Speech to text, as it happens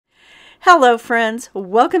Hello friends,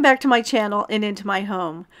 welcome back to my channel and into my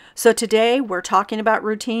home. So today we're talking about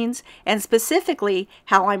routines and specifically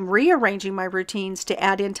how I'm rearranging my routines to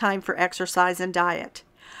add in time for exercise and diet.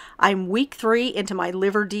 I'm week 3 into my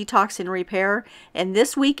liver detox and repair, and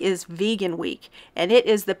this week is vegan week and it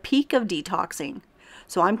is the peak of detoxing.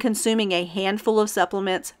 So I'm consuming a handful of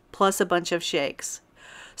supplements plus a bunch of shakes.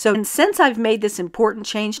 So since I've made this important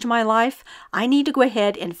change to my life, I need to go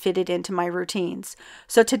ahead and fit it into my routines.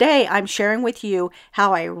 So today I'm sharing with you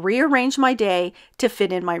how I rearrange my day to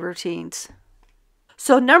fit in my routines.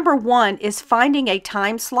 So number 1 is finding a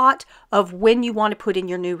time slot of when you want to put in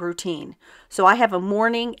your new routine. So I have a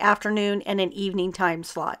morning, afternoon, and an evening time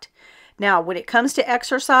slot. Now, when it comes to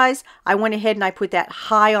exercise, I went ahead and I put that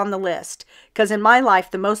high on the list because in my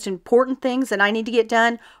life, the most important things that I need to get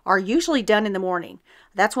done are usually done in the morning.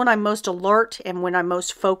 That's when I'm most alert and when I'm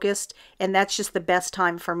most focused, and that's just the best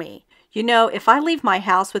time for me. You know, if I leave my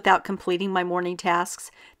house without completing my morning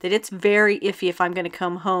tasks, then it's very iffy if I'm going to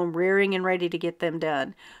come home rearing and ready to get them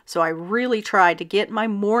done. So I really try to get my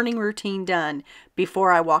morning routine done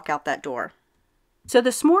before I walk out that door. So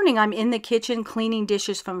this morning I'm in the kitchen cleaning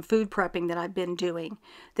dishes from food prepping that I've been doing.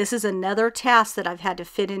 This is another task that I've had to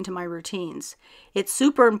fit into my routines. It's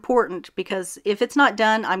super important because if it's not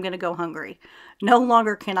done, I'm going to go hungry. No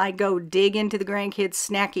longer can I go dig into the grandkids'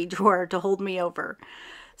 snacky drawer to hold me over.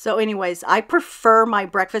 So anyways, I prefer my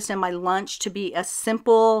breakfast and my lunch to be a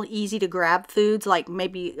simple, easy to grab foods like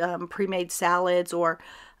maybe pre-made salads or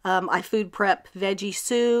I food prep veggie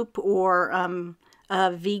soup or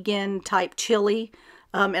vegan type chili.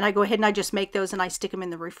 And I go ahead and I just make those and I stick them in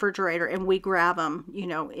the refrigerator and we grab them, you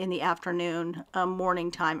know, in the afternoon, morning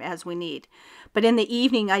time as we need. But in the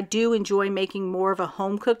evening, I do enjoy making more of a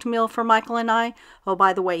home cooked meal for Michael and I. Oh,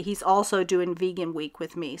 by the way, he's also doing vegan week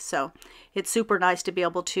with me. So it's super nice to be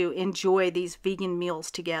able to enjoy these vegan meals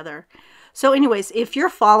together. So anyways, if you're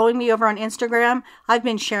following me over on Instagram, I've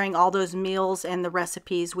been sharing all those meals and the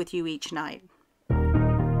recipes with you each night.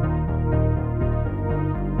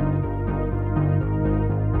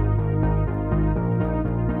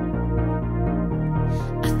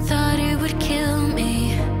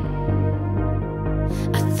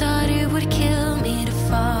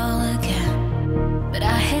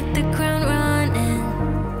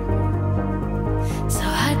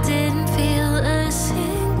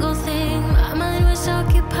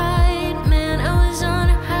 Occupied, man, I was on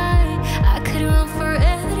a high. I could run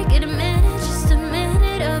forever to get a minute just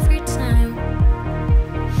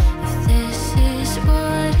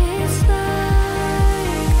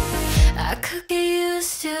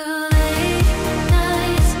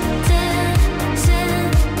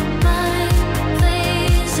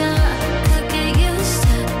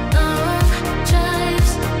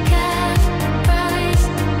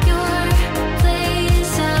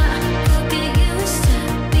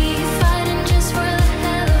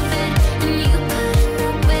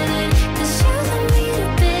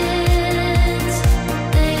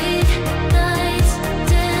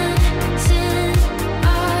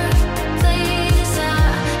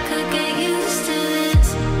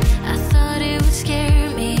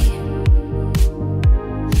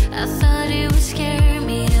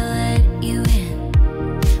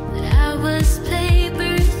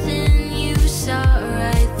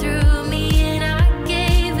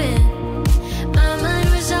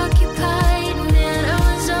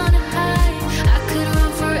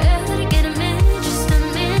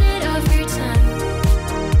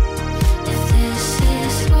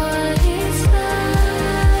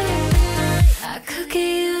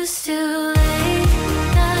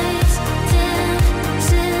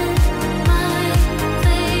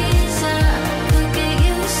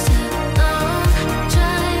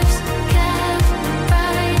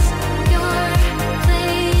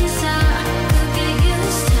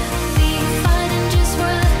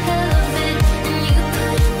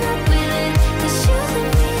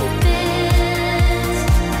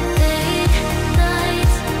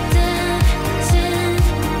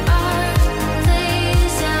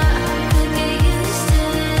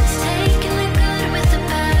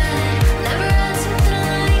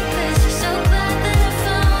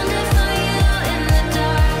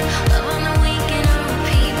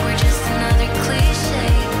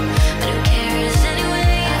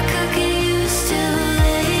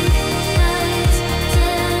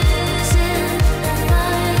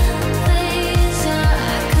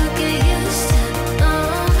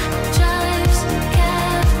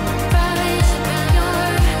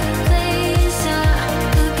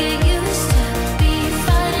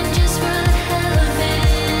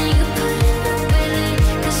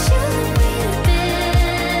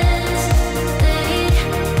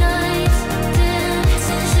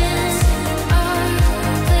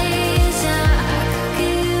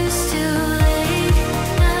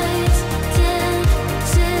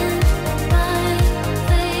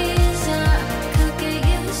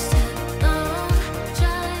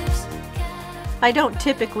I don't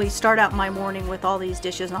typically start out my morning with all these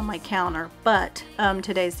dishes on my counter, but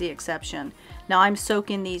today's the exception. Now I'm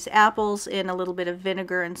soaking these apples in a little bit of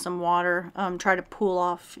vinegar and some water, try to pull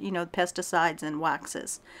off, pesticides and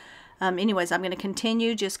waxes. Anyways, I'm going to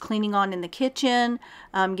continue just cleaning on in the kitchen,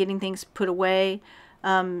 getting things put away.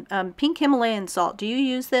 Pink Himalayan salt. Do you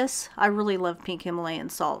use this? I really love pink Himalayan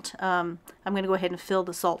salt. I'm going to go ahead and fill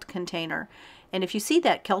the salt container. And if you see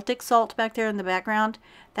that Celtic salt back there in the background,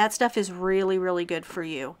 that stuff is really, really good for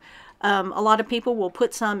you. A lot of people will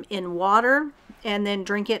put some in water and then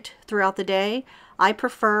drink it throughout the day. I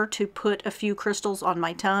prefer to put a few crystals on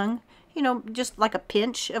my tongue, just like a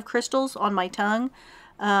pinch of crystals on my tongue.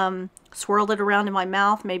 Swirl it around in my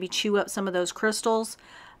mouth, maybe chew up some of those crystals.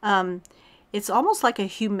 It's almost like a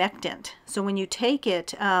humectant. So when you take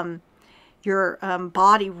it, your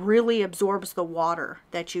body really absorbs the water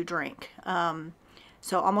that you drink.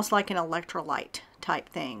 So almost like an electrolyte type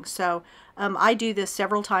thing. So I do this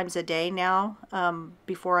several times a day now.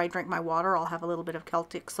 Before I drink my water, I'll have a little bit of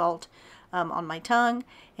Celtic salt on my tongue,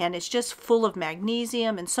 and it's just full of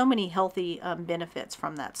magnesium and so many healthy benefits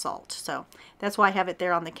from that salt. So that's why I have it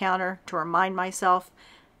there on the counter, to remind myself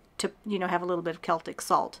to have a little bit of Celtic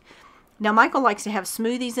salt. Now Michael likes to have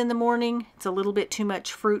smoothies in the morning. It's a little bit too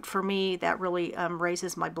much fruit for me. That really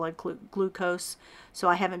raises my blood glucose, so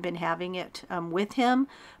I haven't been having it with him.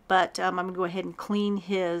 But I'm going to go ahead and clean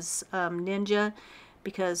his Ninja,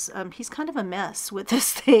 because he's kind of a mess with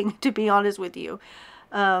this thing, to be honest with you.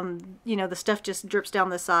 The stuff just drips down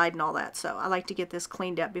the side and all that, so I like to get this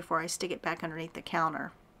cleaned up before I stick it back underneath the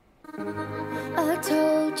counter. I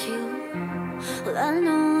told you, well, I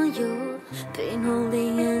know you've been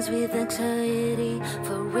holding hands with anxiety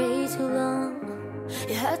for way too long.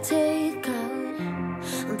 Yeah, I take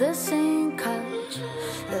out the same couch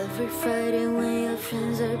every Friday when your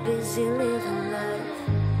friends are busy living life.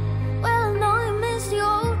 Well, I know you miss the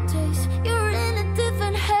old days, you're in a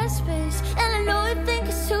different headspace, and I know you think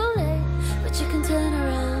it's too late, but you can turn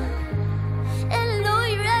around. And I know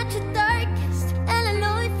you're at your darkest, and I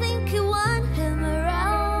know you think you want him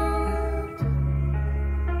around,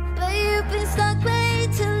 but you've been stuck way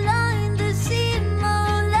too long in the same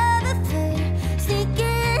old love affair,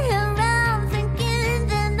 sneaking around thinking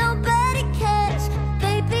that nobody cares.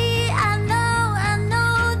 Baby, I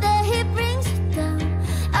know that he brings you down.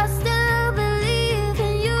 I still believe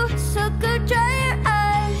in you, so go dry your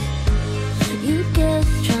eyes. You get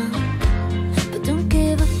drunk, but don't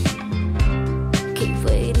give up. Keep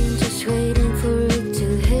waiting, just waiting for it to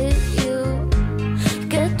hit you.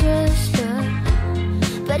 Get dressed up,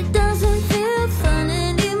 but it doesn't feel fun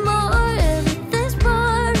anymore. Everything's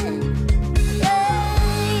boring. Yeah,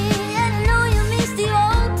 and I know you miss the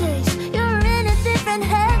old days, you're in a different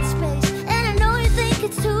headspace, and I know you think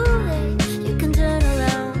it's too late, you can turn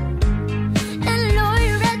around. And I know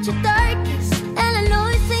you're at your darkest, and I know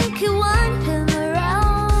you think you want him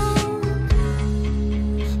around,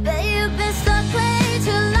 but you've been stuck way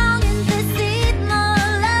too long in this deep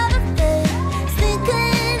love affair,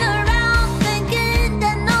 sneaking around thinking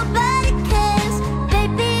that nobody cares.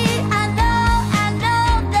 Baby, I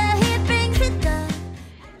know that he brings it down.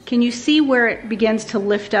 Can you see where it begins to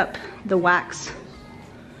lift up the wax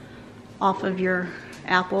off of your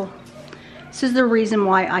apple? This is the reason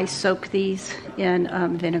why I soak these in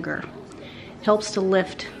vinegar. Helps to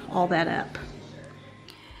lift all that up.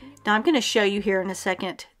 Now I'm going to show you here in a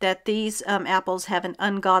second that these apples have an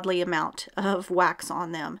ungodly amount of wax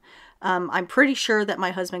on them. I'm pretty sure that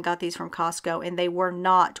my husband got these from Costco, and they were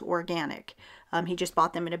not organic. He just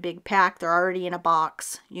bought them in a big pack. They're already in a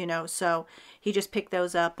box, so he just picked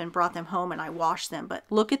those up and brought them home, and I washed them. But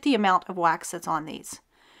look at the amount of wax that's on these.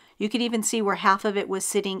 You could even see where half of it was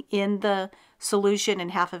sitting in the solution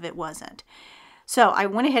and half of it wasn't. So I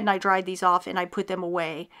went ahead and I dried these off and I put them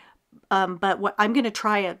away. But what I'm going to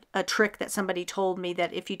try a trick that somebody told me,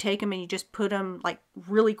 that if you take them and you just put them like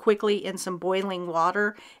really quickly in some boiling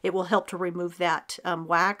water, it will help to remove that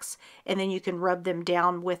wax, and then you can rub them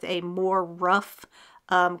down with a more rough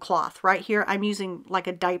cloth. Right here I'm using like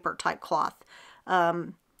a diaper type cloth,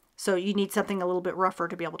 so you need something a little bit rougher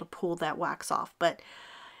to be able to pull that wax off. But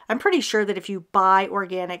I'm pretty sure that if you buy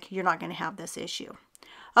organic, you're not going to have this issue.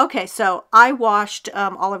 Okay, so I washed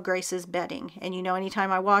Olive Grace's bedding, and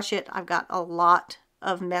anytime I wash it, I've got a lot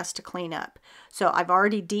of mess to clean up. So I've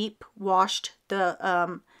already deep washed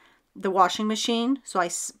the washing machine, so I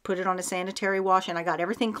put it on a sanitary wash, and I got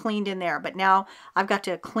everything cleaned in there. But now I've got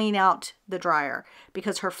to clean out the dryer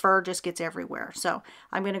because her fur just gets everywhere. So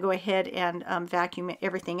I'm going to go ahead and vacuum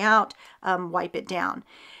everything out, wipe it down.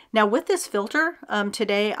 Now with this filter,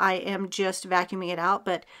 today I am just vacuuming it out,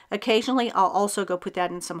 but occasionally I'll also go put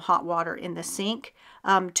that in some hot water in the sink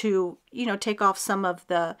to, you know, take off some of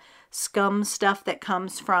the scum stuff that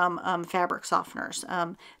comes from fabric softeners.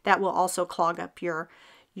 That will also clog up your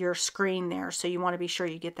screen there, so you want to be sure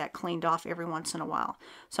you get that cleaned off every once in a while.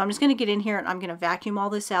 So I'm just going to get in here and I'm going to vacuum all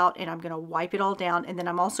this out, and I'm going to wipe it all down, and then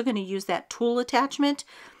I'm also going to use that tool attachment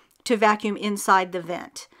to vacuum inside the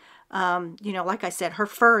vent. You know, like I said, her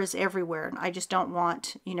fur is everywhere, and I just don't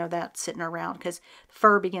want, you know, that sitting around because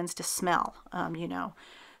fur begins to smell, you know.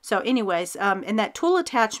 So anyways, and that tool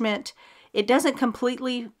attachment, it doesn't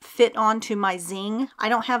completely fit onto my Zing. I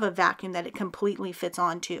don't have a vacuum that it completely fits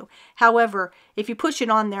onto. However, if you push it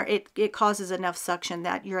on there, it causes enough suction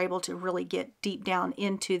that you're able to really get deep down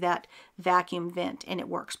into that vacuum vent, and it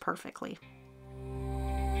works perfectly.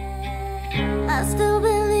 I still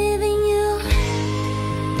believe in you.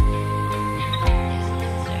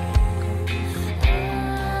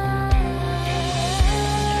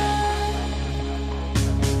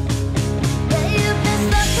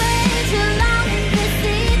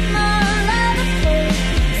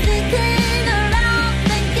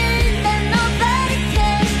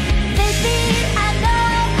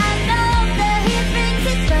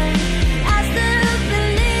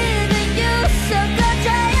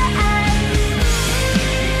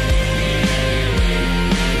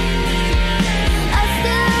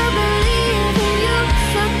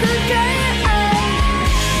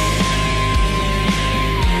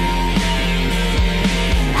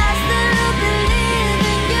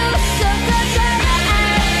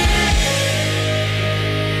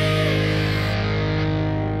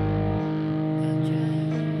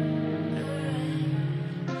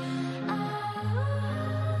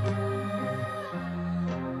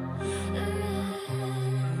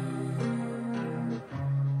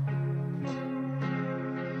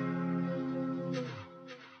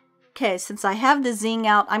 Okay, since I have the Zing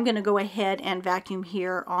out, I'm going to go ahead and vacuum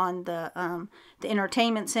here on the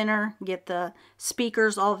entertainment center, get the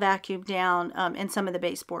speakers all vacuumed down, and some of the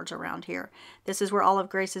baseboards around here. This is where all of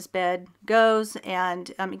Grace's bed goes, and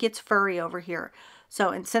it gets furry over here. So,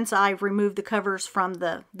 and since I've removed the covers from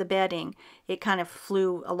the bedding, it kind of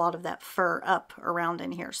flew a lot of that fur up around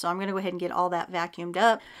in here. So I'm going to go ahead and get all that vacuumed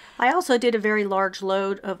up. I also did a very large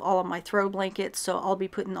load of all of my throw blankets, so I'll be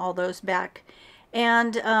putting all those back.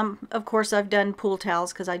 And of course I've done pool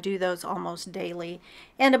towels because I do those almost daily,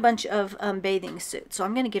 and a bunch of bathing suits. So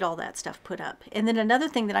I'm going to get all that stuff put up. And then another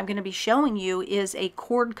thing that I'm going to be showing you is a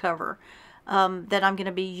cord cover that I'm going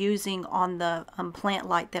to be using on the plant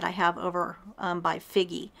light that I have over by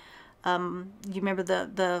Figgy. You remember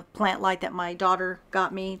the plant light that my daughter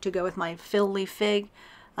got me to go with my fill leaf fig?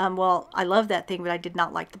 Well, I love that thing, but I did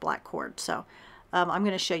not like the black cord. So I'm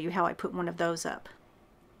going to show you how I put one of those up.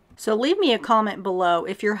 So leave me a comment below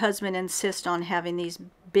if your husband insists on having these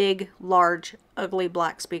big, large, ugly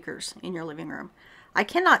black speakers in your living room. I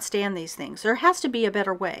cannot stand these things. There has to be a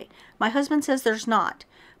better way. My husband says there's not,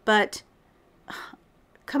 but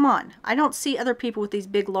come on. I don't see other people with these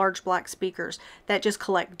big, large black speakers that just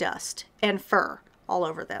collect dust and fur all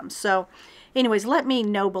over them. So anyways, let me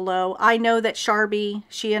know below. I know that Sharby,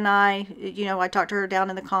 she and I, you know, I talked to her down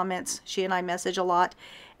in the comments. She and I message a lot.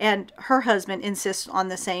 And her husband insists on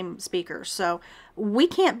the same speakers, so we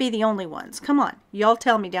can't be the only ones. Come on, y'all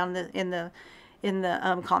tell me down in the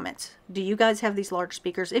comments. Do you guys have these large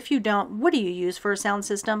speakers? If you don't, what do you use for a sound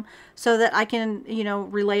system, so that I can, you know,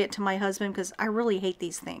 relay it to my husband, because I really hate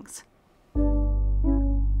these things.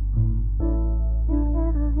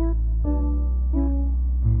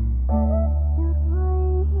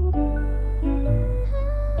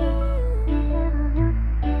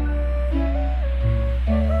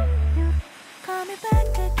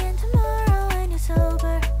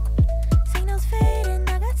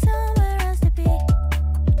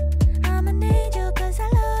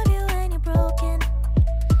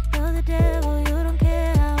 Devil, you don't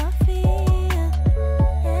care how I feel.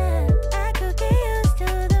 Yeah.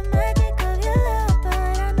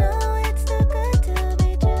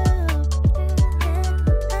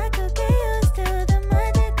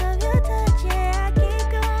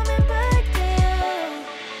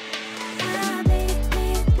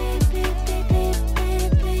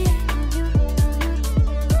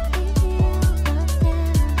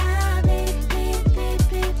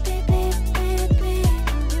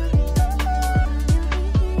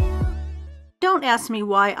 ask me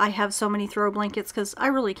why I have so many throw blankets, because I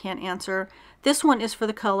really can't answer. This one is for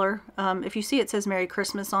the color. If you see, it says Merry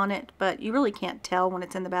Christmas on it, but you really can't tell when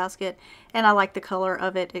it's in the basket. And I like the color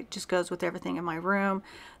of it. It just goes with everything in my room.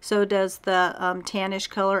 So does the tannish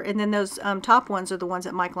color. And then those top ones are the ones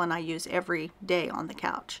that Michael and I use every day on the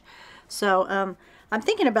couch. So I'm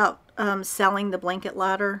thinking about selling the blanket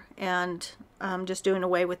ladder and just doing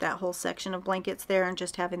away with that whole section of blankets there and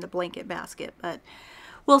just having the blanket basket. But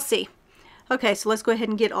we'll see. Okay, so let's go ahead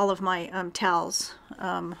and get all of my towels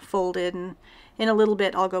folded, and in a little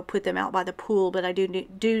bit I'll go put them out by the pool, but I do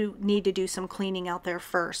need to do some cleaning out there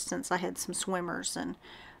first, since I had some swimmers, and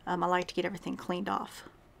I like to get everything cleaned off.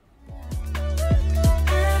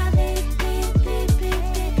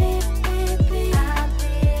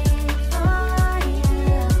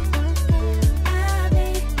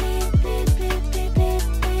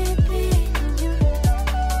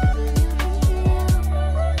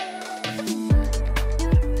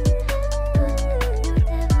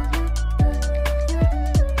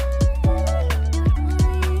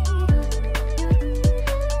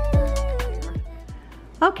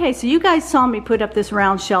 Okay, so you guys saw me put up this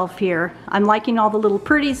round shelf here. I'm liking all the little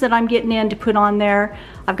pretties that I'm getting in to put on there.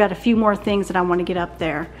 I've got a few more things that I want to get up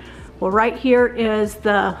there. Well, right here is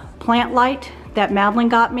the plant light that Madeline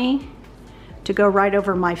got me to go right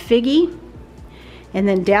over my figgy. And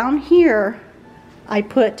then down here, I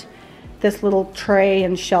put this little tray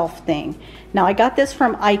and shelf thing. Now, I got this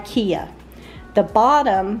from IKEA. The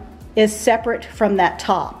bottom is separate from that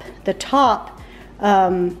top. The top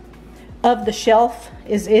of the shelf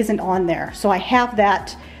isn't on there. So I have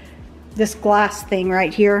this glass thing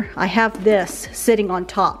right here. I have this sitting on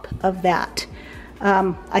top of that.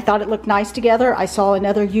 I thought it looked nice together. I saw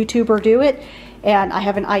another YouTuber do it, and I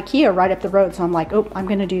have an IKEA right up the road, so I'm like, oh, I'm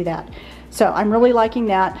gonna do that. So I'm really liking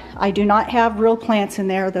that. I do not have real plants in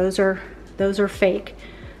there. Those are fake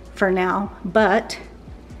for now, but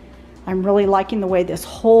I'm really liking the way this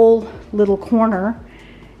whole little corner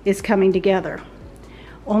is coming together.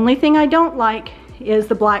 Only thing I don't like is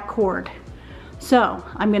the black cord. So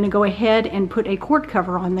I'm going to go ahead and put a cord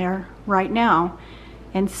cover on there right now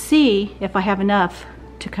and see if I have enough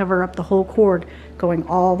to cover up the whole cord going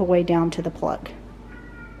all the way down to the plug.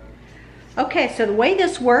 Okay, so the way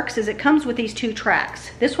this works is it comes with these two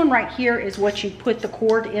tracks. This one right here is what you put the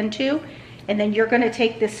cord into, and then you're going to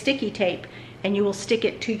take this sticky tape and you will stick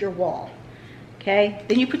it to your wall. Okay,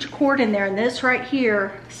 then you put your cord in there, and this right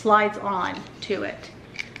here slides on to it.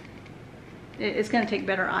 It's going to take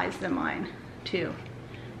better eyes than mine to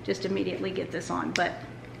just immediately get this on, but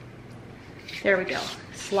there we go.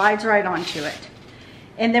 Slides right onto it.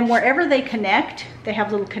 And then wherever they connect, they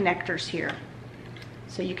have little connectors here.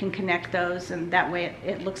 So you can connect those, and that way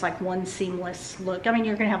it looks like one seamless look. I mean,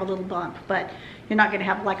 you're going to have a little bump, but you're not going to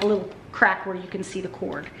have like a little crack where you can see the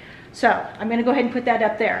cord. So I'm going to go ahead and put that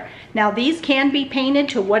up there. Now, these can be painted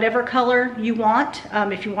to whatever color you want,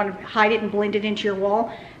 if you want to hide it and blend it into your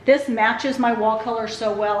wall. This matches my wall color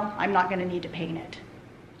so well, I'm not going to need to paint it.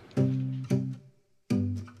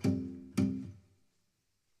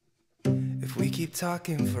 If we keep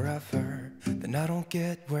talking forever, then I don't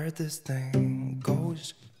get where this thing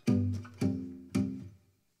goes.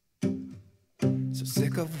 So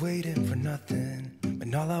sick of waiting for nothing,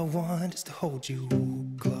 when all I want is to hold you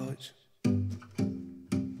close.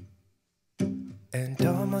 And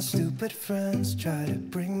all my stupid friends try to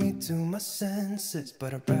bring me to my senses,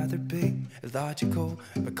 but I'd rather be illogical.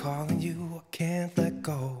 Recalling you, I can't let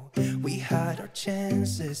go. We had our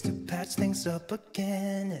chances to patch things up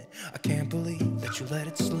again, and I can't believe that you let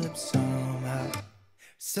it slip somehow.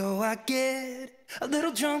 So I get a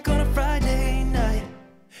little drunk on a Friday night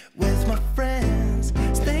with my friends,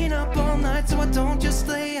 staying up all night so I don't just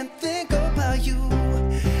lay and think about you.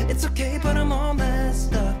 It's okay, but I'm all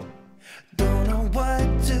messed up. Don't know what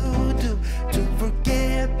to do to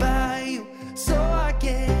forget about you. So I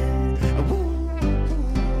get woo,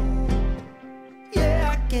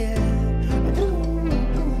 yeah, I get woo.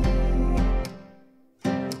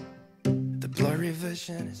 The blurry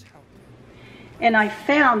vision is how. And I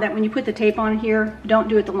found that when you put the tape on here, don't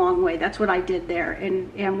do it the long way. That's what I did there.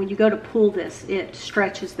 And when you go to pull this, it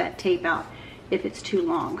stretches that tape out if it's too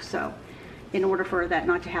long. So in order for that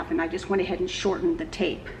not to happen, I just went ahead and shortened the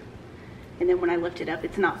tape. And then when I lift it up,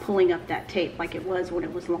 it's not pulling up that tape like it was when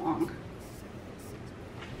it was long.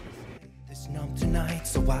 It's numb tonight,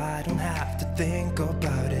 so I don't have to think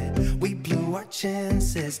about it. We blew our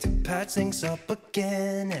chances to patch things up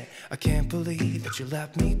again, and I can't believe that you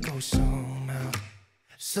let me go somehow.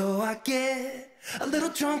 So I get a little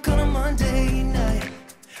drunk on a Monday night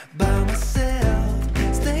by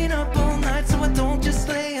myself, staying up all night so I don't just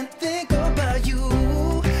lay and think about you.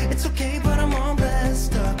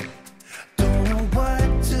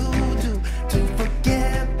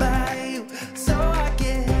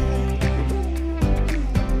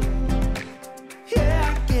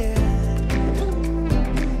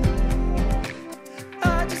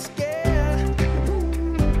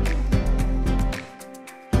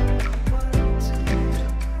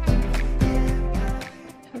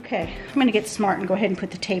 Okay, I'm going to get smart and go ahead and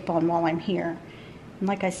put the tape on while I'm here. And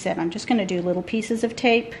like I said, I'm just going to do little pieces of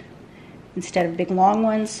tape instead of big long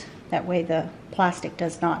ones. That way the plastic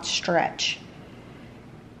does not stretch.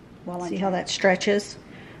 See how that stretches?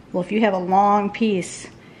 Well, if you have a long piece,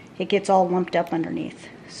 it gets all lumped up underneath.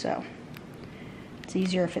 So it's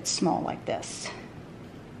easier if it's small like this.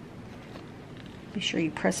 Be sure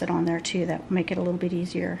you press it on there too. That will make it a little bit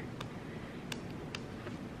easier.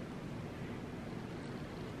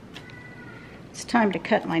 It's time to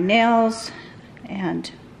cut my nails and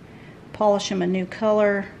polish them a new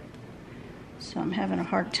color. So I'm having a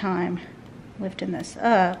hard time lifting this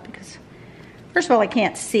up because, first of all, I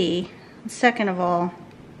can't see. And second of all,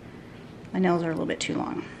 my nails are a little bit too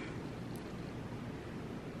long.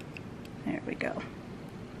 There we go.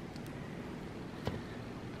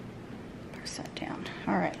 Press that down.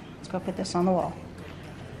 All right, let's go put this on the wall.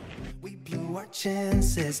 We blew our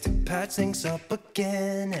chances to patch things up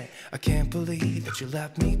again. I can't believe that you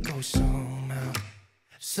let me go somehow.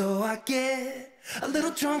 So I get a little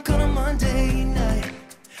drunk on a Monday night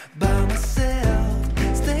by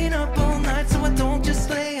myself, staying up all night so I don't just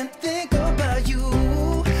lay and think about you.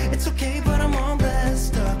 It's okay, but I'm all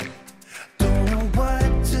messed up. Don't know what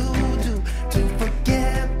to do to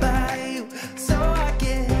forget about you. So I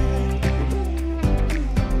get,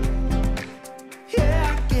 yeah,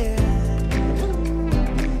 I get,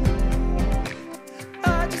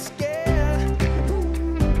 I just get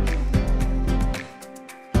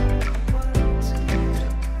what to do.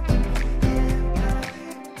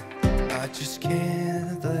 I just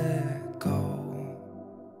can't let go.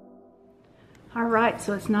 All right,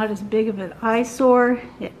 so it's not as big of an eyesore.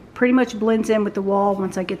 It pretty much blends in with the wall.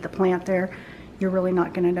 Once I get the plant there, you're really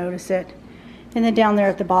not going to notice it. And then down there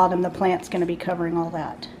at the bottom, the plant's going to be covering all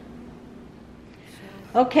that.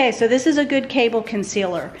 Okay, so this is a good cable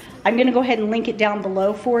concealer. I'm going to go ahead and link it down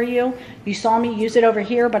below for you. You saw me use it over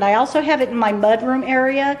here, but I also have it in my mudroom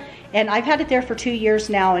area, and I've had it there for 2 years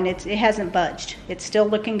now, and it hasn't budged. It's still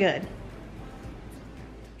looking good.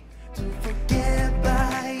 To forget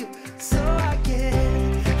about you. So I get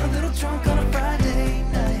a little drunk on a Friday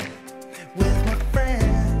night with my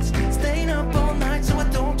friends, staying up all night so I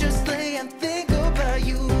don't just lay and think about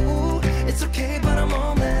you. It's okay, but I'm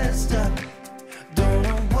all messed up. Don't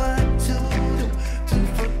know what to do to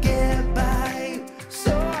forget about you.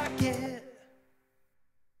 So I get.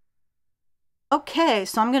 Okay,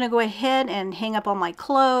 so I'm going to go ahead and hang up all my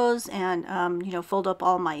clothes and, fold up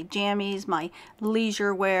all my jammies, my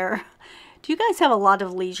leisure wear. Do you guys have a lot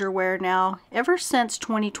of leisure wear now? Ever since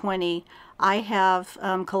 2020, I have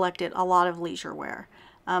collected a lot of leisure wear.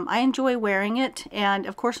 I enjoy wearing it, and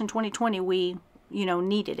of course in 2020 we,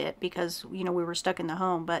 needed it because, we were stuck in the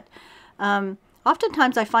home. But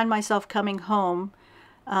oftentimes I find myself coming home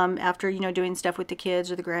after, doing stuff with the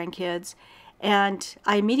kids or the grandkids, and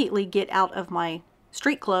I immediately get out of my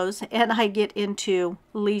street clothes and I get into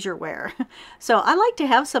leisure wear. So I like to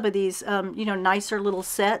have some of these, nicer little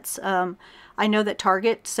sets. I know that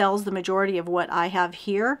Target sells the majority of what I have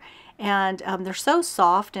here, and they're so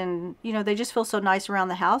soft, and they just feel so nice around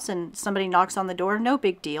the house. And somebody knocks on the door, no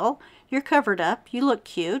big deal. You're covered up. You look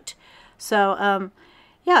cute. So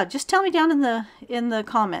yeah, just tell me down in the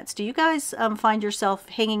comments. Do you guys find yourself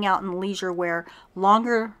hanging out in leisure wear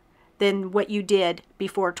longer than what you did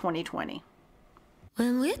before 2020?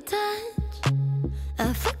 When we touch,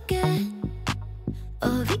 I forget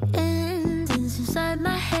all the endings inside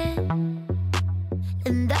my head,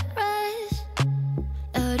 and I rise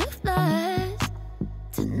out of lies.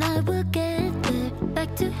 Tonight we'll get there,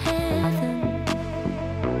 back to heaven.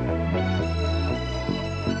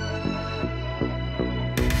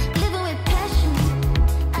 Living with passion,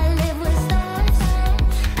 I live with stars.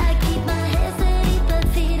 I keep my head steady, but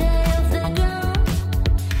feet are off the ground.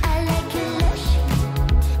 I like your luscious,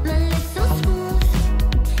 my lips so smooth.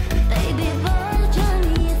 Baby boy, join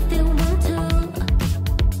me if you want to.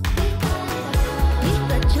 We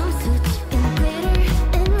got jumpsuits in glitter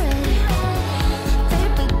and red,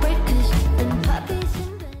 favorite breakfast and puppies in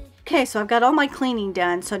bed. Okay, so I've got all my cleaning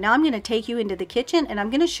done. So now I'm going to take you into the kitchen and I'm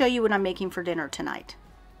going to show you what I'm making for dinner tonight.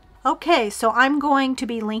 Okay, so I'm going to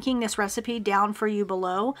be linking this recipe down for you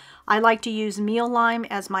below. I like to use Meal Lime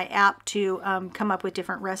as my app to come up with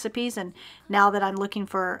different recipes, and now that I'm looking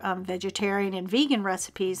for vegetarian and vegan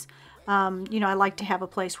recipes, I like to have a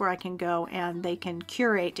place where I can go and they can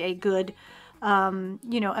curate a good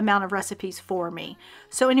amount of recipes for me.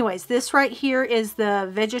 So anyways, this right here is the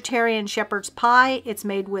vegetarian shepherd's pie. It's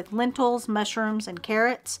made with lentils, mushrooms, and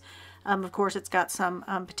carrots. Of course, it's got some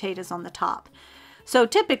potatoes on the top. So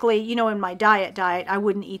typically, in my diet, I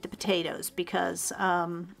wouldn't eat the potatoes because,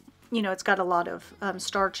 you know, it's got a lot of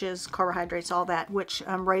starches, carbohydrates, all that, which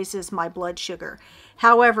raises my blood sugar.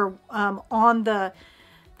 However, on the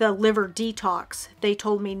liver detox, they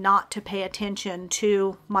told me not to pay attention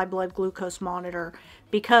to my blood glucose monitor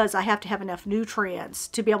because I have to have enough nutrients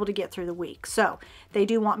to be able to get through the week. So they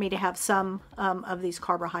do want me to have some of these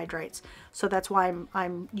carbohydrates. So that's why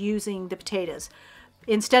I'm using the potatoes.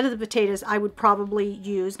 Instead of the potatoes, I would probably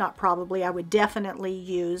use, not probably, I would definitely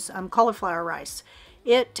use cauliflower rice.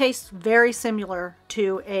 It tastes very similar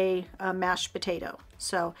to a mashed potato.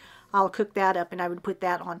 So I'll cook that up and I would put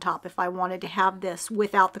that on top if I wanted to have this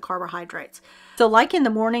without the carbohydrates. So like in the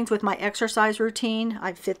mornings with my exercise routine,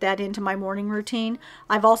 I fit that into my morning routine.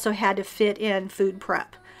 I've also had to fit in food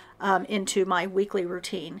prep into my weekly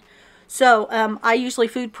routine. So I usually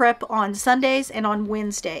food prep on Sundays and on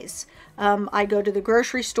Wednesdays. I go to the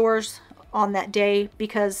grocery stores on that day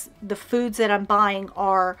because the foods that I'm buying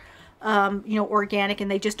are you know, organic, and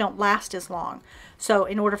they just don't last as long. So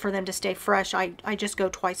in order for them to stay fresh, I just go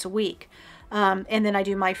twice a week. And then I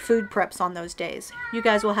do my food preps on those days. You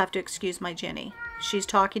guys will have to excuse my Jenny. She's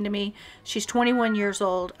talking to me. She's 21 years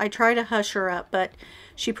old. I try to hush her up, but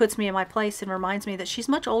she puts me in my place and reminds me that she's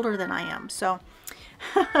much older than I am. So,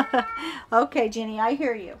 okay, Jenny, I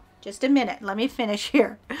hear you. Just a minute. Let me finish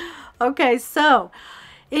here. Okay, so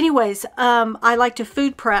anyways, I like to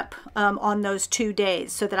food prep on those 2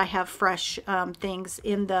 days so that I have fresh things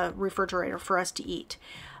in the refrigerator for us to eat.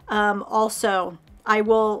 Also, I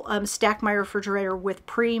will stack my refrigerator with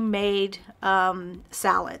pre-made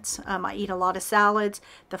salads. I eat a lot of salads.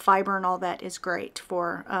 The fiber and all that is great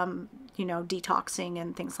for, you know, detoxing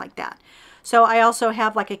and things like that. So I also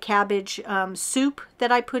have like a cabbage soup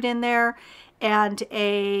that I put in there, and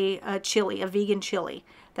a chili, a vegan chili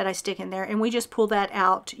that I stick in there, and we just pull that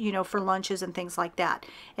out, you know, for lunches and things like that.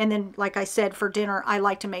 And then, like I said, for dinner, I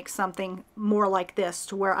like to make something more like this,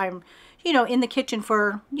 to where I'm, you know, in the kitchen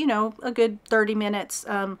for, you know, a good 30 minutes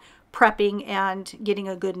prepping and getting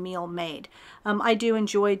a good meal made. I do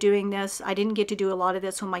enjoy doing this. I didn't get to do a lot of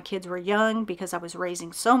this when my kids were young because I was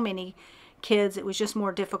raising so many kids. It was just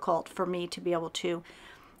more difficult for me to be able to,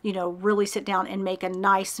 you know, really sit down and make a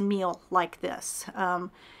nice meal like this.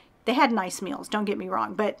 They had nice meals, don't get me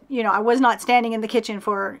wrong, but, you know, I was not standing in the kitchen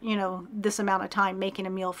for, you know, this amount of time making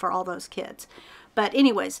a meal for all those kids. But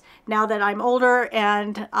anyways, now that I'm older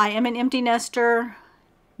and I am an empty nesterish,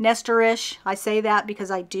 I say that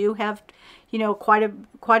because I do have, you know, quite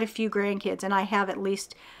a few grandkids, and I have at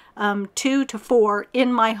least 2 to 4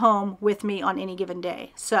 in my home with me on any given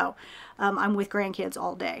day. So I'm with grandkids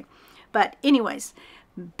all day. But anyways,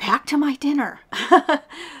 back to my dinner.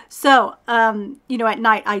 So, you know, at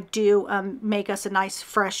night I do make us a nice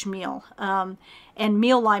fresh meal. And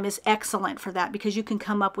Meal Lime is excellent for that because you can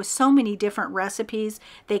come up with so many different recipes.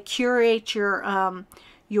 They curate your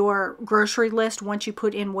grocery list. Once you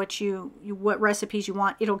put in what recipes you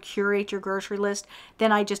want, it'll curate your grocery list.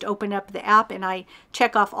 Then I just open up the app and I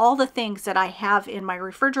check off all the things that I have in my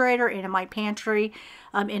refrigerator and in my pantry,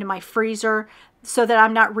 in my freezer, so that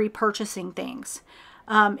I'm not repurchasing things.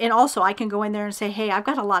 And also I can go in there and say, hey, I've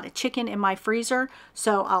got a lot of chicken in my freezer,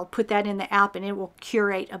 so I'll put that in the app and it will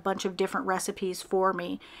curate a bunch of different recipes for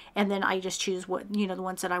me. And then I just choose what, you know, the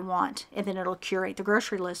ones that I want, and then it'll curate the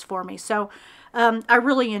grocery list for me. So I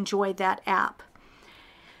really enjoy that app.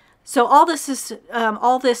 So all this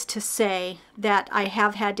to say that I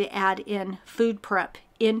have had to add in food prep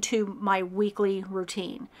into my weekly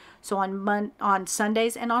routine. So on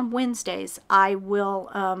Sundays and on Wednesdays, I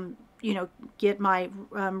will you know, get my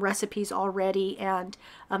recipes all ready and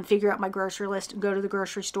figure out my grocery list, go to the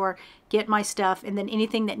grocery store, get my stuff, and then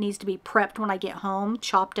anything that needs to be prepped when I get home,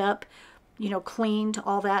 chopped up, you know, cleaned,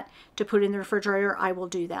 all that, to put in the refrigerator, I will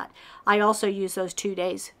do that. I also use those 2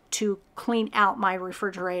 days to clean out my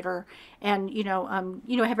refrigerator and, you know,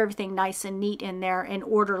 have everything nice and neat in there and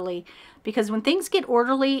orderly. Because when things get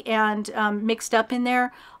orderly and mixed up in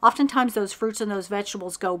there, oftentimes those fruits and those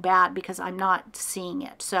vegetables go bad because I'm not seeing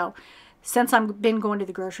it. So since I've been going to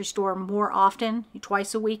the grocery store more often,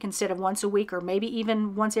 twice a week instead of once a week, or maybe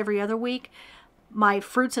even once every other week, my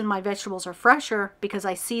fruits and my vegetables are fresher because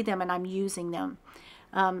I see them and I'm using them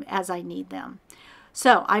as I need them.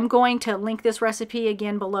 So I'm going to link this recipe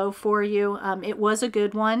again below for you. It was a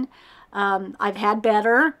good one. I've had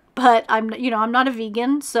better, but I'm not a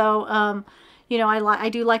vegan, so you know, I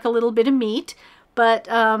do like a little bit of meat. But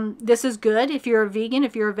this is good if you're a vegan.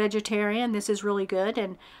 If you're a vegetarian, this is really good.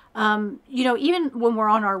 And you know, even when we're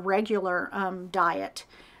on our regular diet,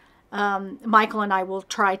 Michael and I will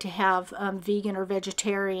try to have vegan or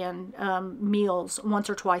vegetarian meals once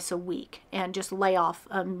or twice a week, and just lay off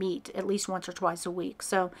meat at least once or twice a week.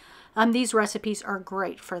 So these recipes are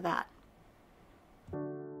great for that.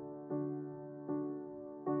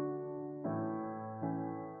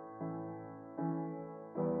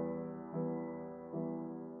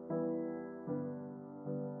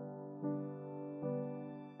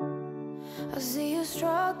 I see you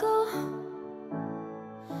struggle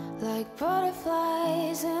like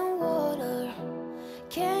butterflies in water,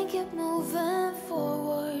 can't keep moving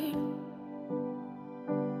forward.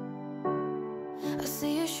 I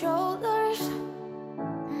see your shoulders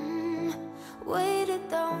weighted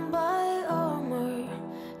down by armor.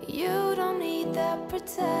 You don't need that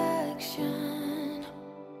protection.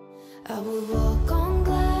 I will walk on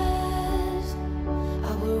glass,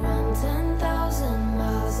 I will run 10,000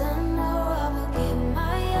 miles and more. I will give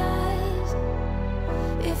my eyes.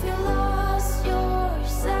 If you lost your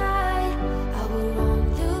sight, I will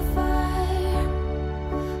run through fire.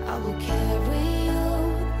 I will carry you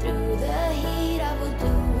through the heat. I will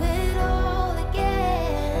do it all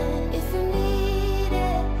again. If you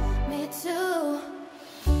needed me to,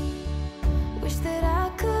 wish that I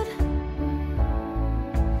could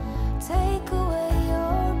take away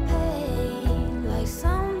your pain like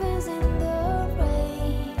sunbeams in the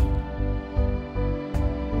rain.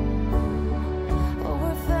 Oh,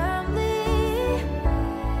 we're family.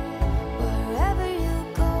 Wherever you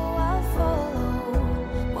go, I'll follow.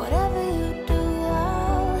 Whatever you do,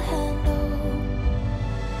 I'll handle.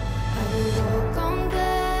 I will walk on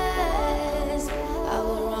glass. I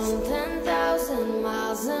will run 10,000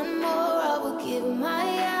 miles and more. I will give my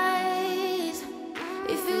eyes.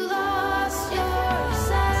 If you lost your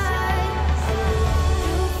sight, I will run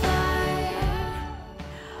through fire.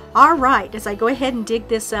 All right, as I go ahead and dig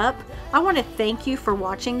this up, I want to thank you for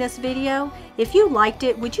watching this video. If you liked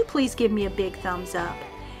it, would you please give me a big thumbs up?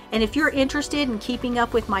 And if you're interested in keeping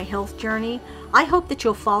up with my health journey, I hope that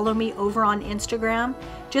you'll follow me over on Instagram.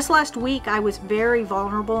 Just last week, I was very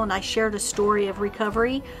vulnerable and I shared a story of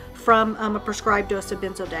recovery from a prescribed dose of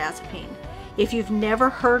benzodiazepine. If you've never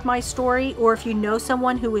heard my story, or if you know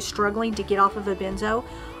someone who is struggling to get off of a benzo,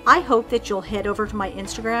 I hope that you'll head over to my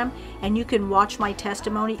Instagram and you can watch my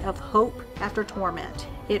testimony of hope after torment.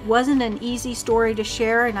 It wasn't an easy story to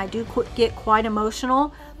share, and I do get quite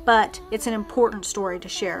emotional, but it's an important story to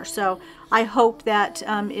share. So I hope that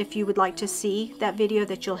if you would like to see that video,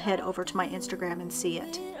 that you'll head over to my Instagram and see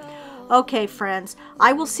it. Okay, friends,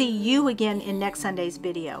 I will see you again in next Sunday's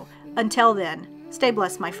video. Until then, stay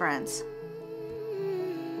blessed, my friends.